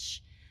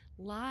 rich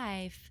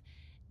life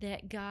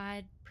that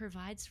God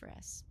provides for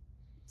us.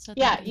 So thank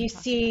Yeah, you for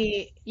talking about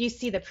that. you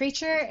see the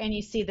preacher and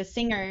you see the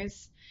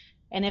singers,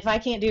 and if I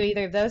can't do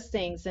either of those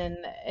things, then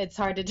it's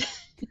hard to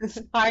it's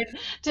hard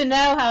to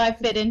know how I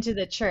fit into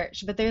the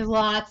church. But there's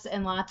lots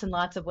and lots and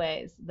lots of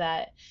ways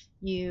that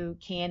you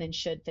can and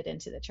should fit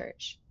into the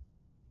church.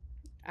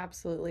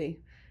 Absolutely.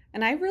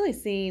 And I've really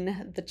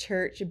seen the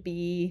church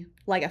be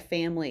like a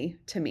family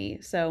to me.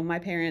 So my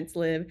parents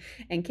live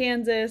in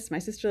Kansas. My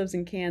sister lives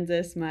in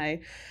Kansas. My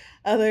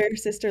other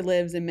sister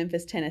lives in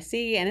Memphis,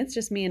 Tennessee, and it's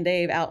just me and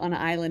Dave out on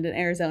an island in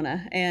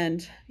Arizona.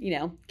 And,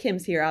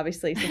 Kim's here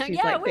obviously, so she's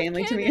Yeah, like with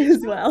family to Kim me as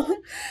as well. well.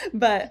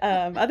 But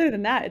other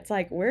than that, it's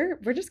like we're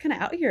just kind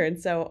of out here.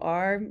 And so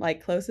our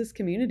like closest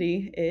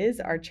community is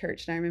our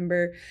church. And I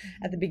remember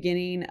at the Mhm.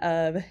 beginning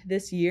of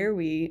this year,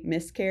 we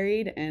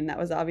miscarried, and that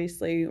was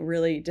obviously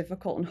really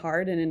difficult and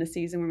hard. And in a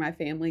season where my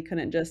family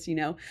couldn't just,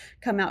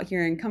 come out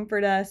here and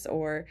comfort us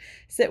or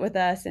sit with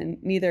us, and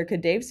neither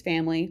could Dave's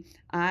family,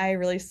 I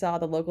really saw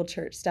the local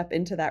church step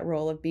into that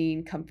role of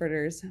being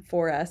comforters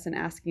for us and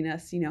asking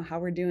us, how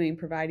we're doing,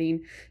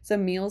 providing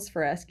some meals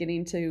for us,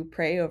 getting to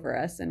pray over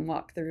us and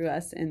walk through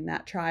us in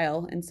that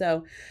trial. And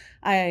so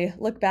I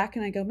look back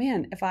and I go,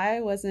 man, if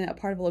I wasn't a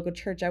part of a local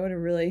church, I would have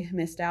really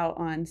missed out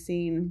on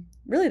seeing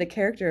really the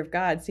character of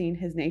God, seeing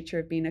his nature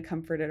of being a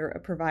comforter, a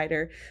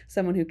provider,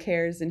 someone who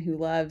cares and who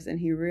loves. And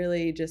he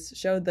really just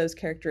showed those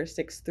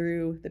characteristics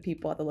through the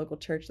people at the local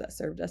church that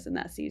served us in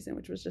that season,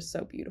 which was just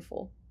so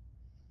beautiful.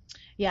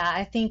 Yeah,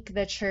 I think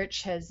the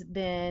church has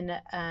been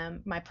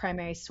my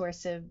primary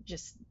source of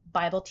just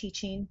Bible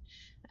teaching,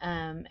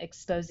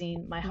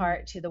 exposing my Mm,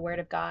 heart to the Word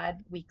of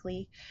God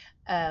weekly.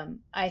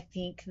 I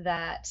think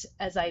that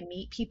as I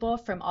meet people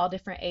from all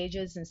different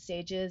ages and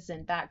stages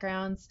and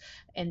backgrounds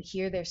and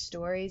hear their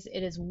stories,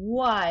 it is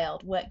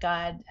wild what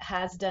God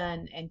has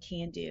done and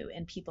can do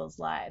in people's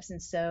lives.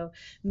 And so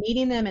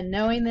meeting them and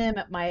knowing them,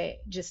 my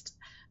just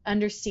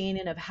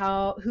understanding of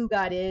who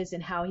God is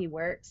and how he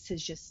works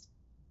has just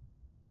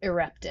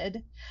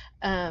erupted.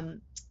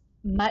 Um,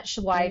 Much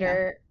yeah.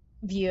 wider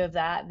view of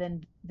that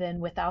than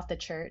without the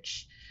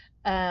church.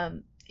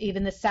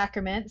 Even the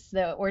sacraments,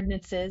 the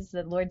ordinances,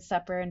 the Lord's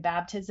Supper and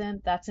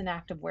baptism, that's an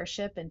act of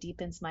worship and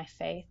deepens my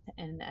faith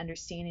and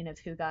understanding of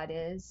who God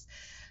is.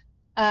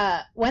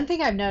 One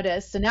thing I've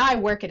noticed, so now I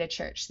work at a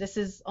church. This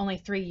is only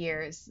 3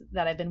 years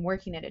that I've been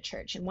working at a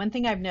church. And one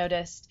thing I've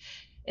noticed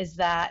is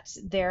that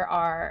there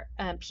are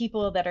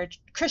people that are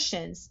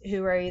Christians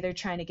who are either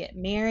trying to get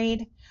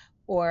married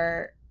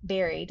or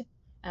buried,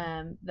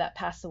 that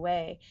pass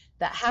away,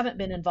 that haven't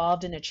been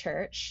involved in a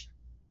church,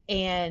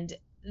 and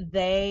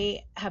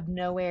they have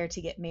nowhere to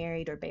get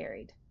married or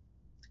buried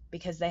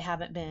because they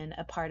haven't been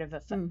a part of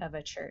Mm, of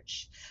a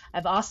church.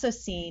 I've also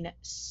seen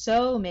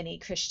so many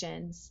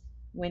Christians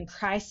when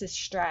crisis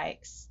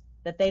strikes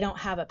that they don't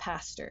have a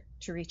pastor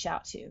to reach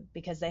out to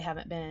because they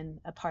haven't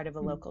been a part of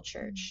a mm, local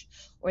church,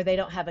 or they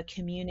don't have a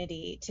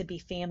community to be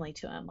family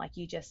to them, like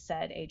you just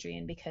said,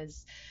 Adrian,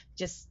 because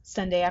just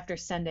Sunday after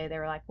Sunday they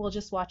were like, we'll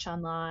just watch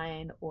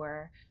online,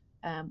 or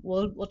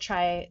we'll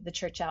try the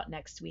church out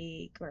next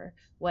week or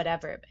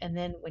whatever. And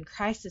then when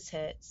crisis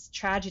hits,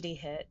 tragedy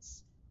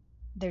hits,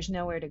 there's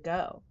nowhere to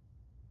go.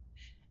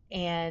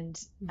 And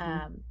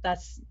mhm.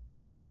 that's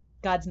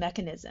God's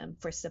mechanism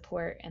for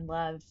support and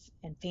love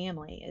and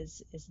family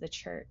is the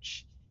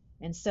church.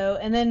 And so,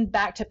 and then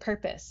back to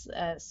purpose.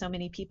 So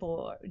many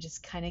people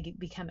just kind of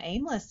become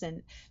aimless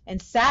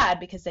and sad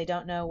because they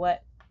don't know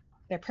what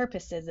their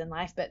purpose is in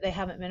life, but they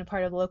haven't been a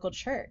part of the local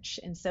church.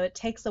 And so it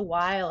takes a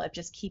while of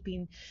just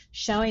keeping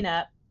showing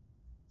up,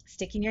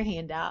 sticking your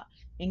hand out,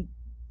 and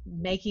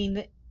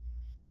making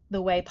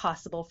the way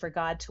possible for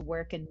God to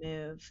work and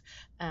move,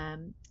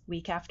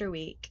 week after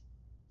week,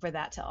 for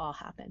that to all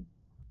happen.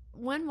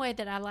 One way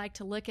that I like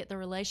to look at the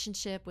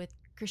relationship with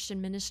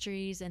Christian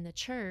ministries and the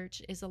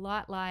church is a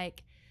lot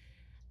like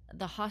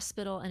the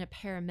hospital and a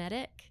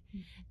paramedic,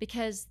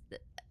 because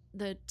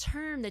the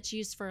term that's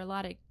used for a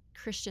lot of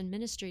Christian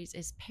ministries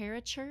is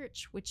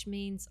parachurch, which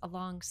means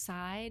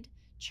alongside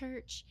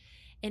church.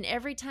 And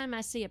every time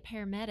I see a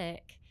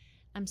paramedic,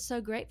 I'm so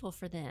grateful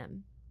for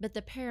them. But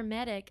the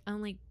paramedic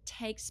only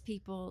takes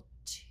people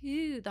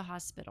to the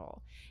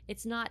hospital.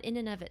 It's not in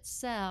and of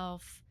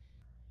itself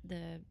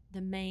the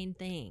main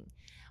thing.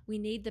 We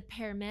need the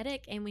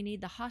paramedic and we need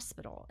the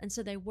hospital, and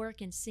so they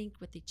work in sync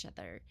with each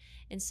other.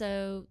 And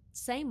so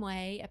same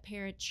way a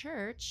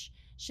parachurch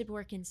should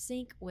work in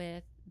sync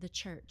with the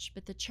church,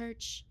 but the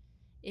church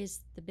is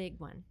the big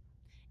one,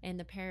 and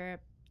the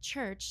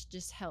parachurch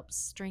just helps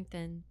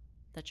strengthen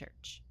the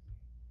church.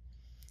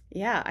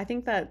 Yeah, I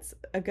think that's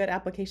a good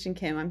application,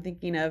 Kim. I'm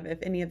thinking of if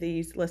any of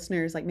these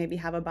listeners like maybe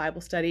have a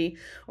Bible study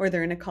or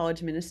they're in a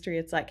college ministry,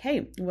 it's like,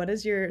 hey, what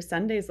does your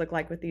Sundays look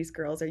like with these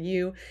girls? Are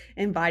you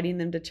inviting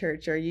them to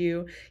church? Are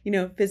you,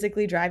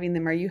 physically driving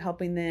them? Are you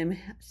helping them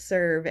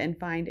serve and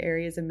find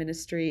areas of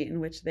ministry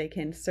in which they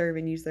can serve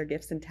and use their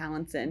gifts and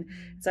talents in?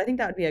 Mhm. So I think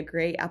that would be a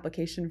great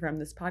application from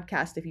this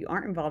podcast. If you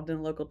aren't involved in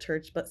a local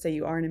church, but say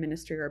you are in a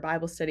ministry or a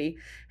Bible study,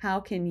 how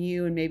can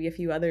you and maybe a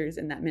few others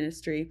in that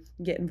ministry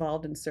get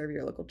involved and serve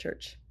your local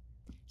church?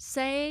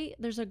 Say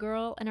there's a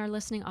girl in our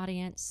listening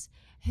audience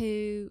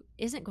who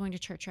isn't going to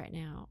church right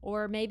now,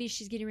 or maybe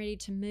she's getting ready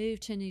to move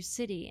to a new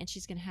city and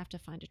she's going to have to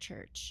find a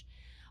church.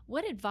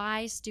 What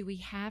advice do we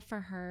have for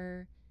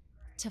her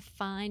to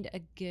find a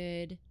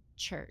good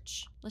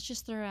church? Let's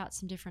just throw out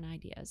some different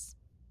ideas.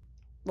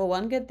 Well,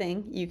 one good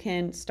thing, you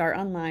can start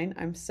online.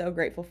 I'm so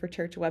grateful for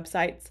church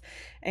websites,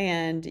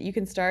 and you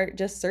can start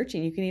just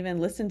searching. You can even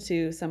listen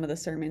to some of the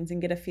sermons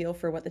and get a feel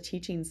for what the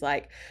teaching's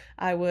like.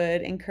 I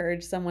would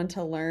encourage someone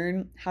to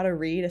learn how to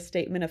read a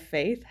statement of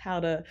faith,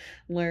 how to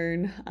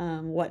learn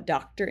what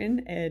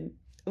doctrine and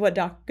what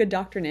good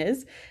doctrine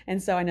is.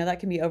 And so I know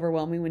that can be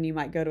overwhelming when you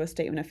might go to a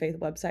statement of faith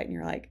website and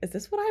you're like, is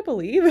this what I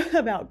believe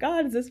about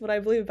God? Is this what I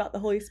believe about the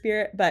Holy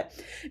Spirit? But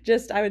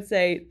just, I would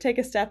say, take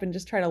a step and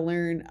just try to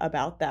learn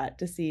about that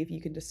to see if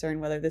you can discern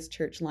whether this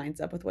church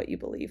lines up with what you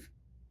believe.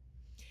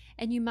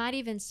 And you might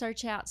even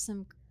search out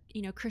some,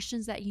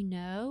 Christians that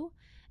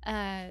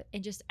and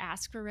just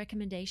ask for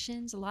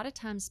recommendations. A lot of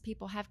times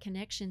people have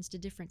connections to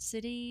different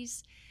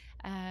cities.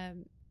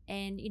 And,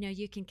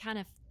 you can kind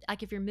of,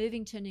 like if you're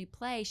moving to a new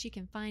place, you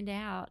can find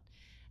out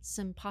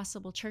some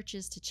possible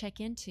churches to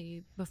check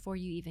into before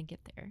you even get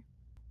there.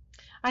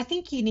 I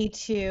think you need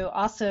to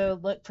also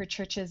look for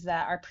churches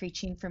that are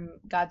preaching from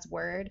God's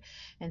word.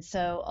 And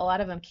so a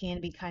lot of them can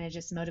be kind of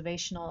just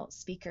motivational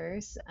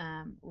speakers,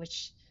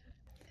 which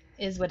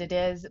is what it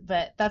is,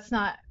 but that's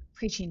not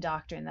preaching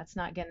doctrine. That's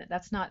not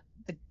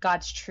the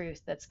God's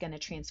truth that's going to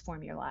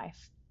transform your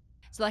life.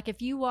 So like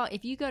if you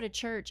go to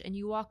church and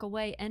you walk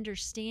away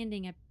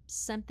understanding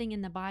something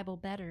in the Bible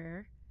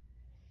better,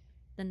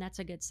 then that's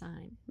a good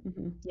sign.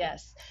 Mm-hmm.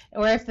 Yes.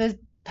 Or if the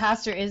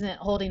pastor isn't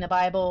holding a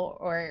Bible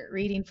or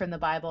reading from the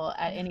Bible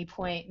at any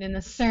point in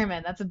the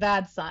sermon, that's a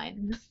bad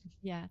sign.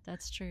 Yeah,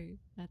 that's true.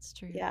 That's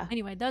true. Yeah.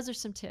 Anyway, those are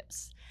some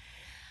tips.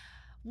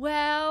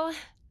 Well,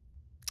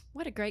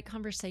 what a great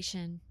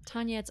conversation.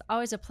 Tanya, it's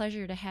always a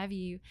pleasure to have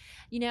you.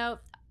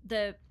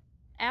 The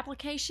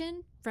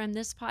application from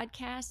this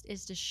podcast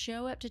is to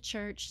show up to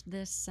church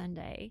this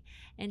Sunday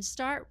and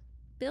start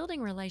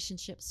building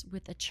relationships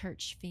with the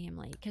church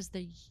family, because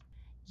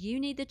you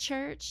need the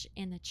church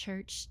and the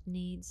church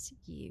needs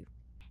you.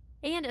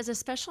 And as a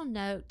special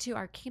note to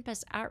our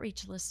campus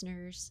outreach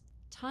listeners,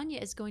 Tanya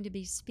is going to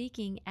be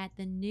speaking at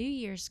the New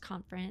Year's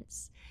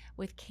conference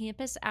with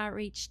Campus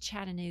Outreach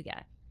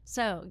Chattanooga.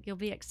 So you'll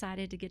be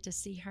excited to get to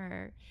see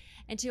her.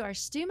 And to our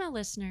Stuma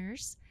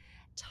listeners,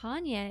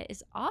 Tanya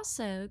is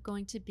also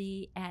going to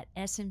be at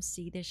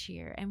SMC this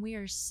year, and we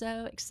are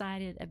so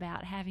excited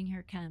about having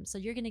her come. So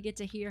you're going to get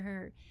to hear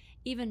her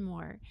even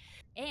more.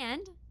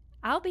 And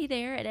I'll be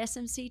there at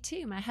SMC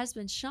too. My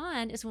husband,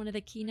 Sean, is one of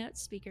the keynote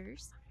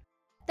speakers.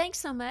 Thanks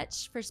so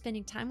much for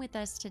spending time with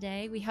us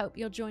today. We hope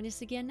you'll join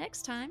us again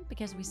next time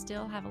because we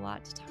still have a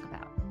lot to talk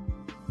about.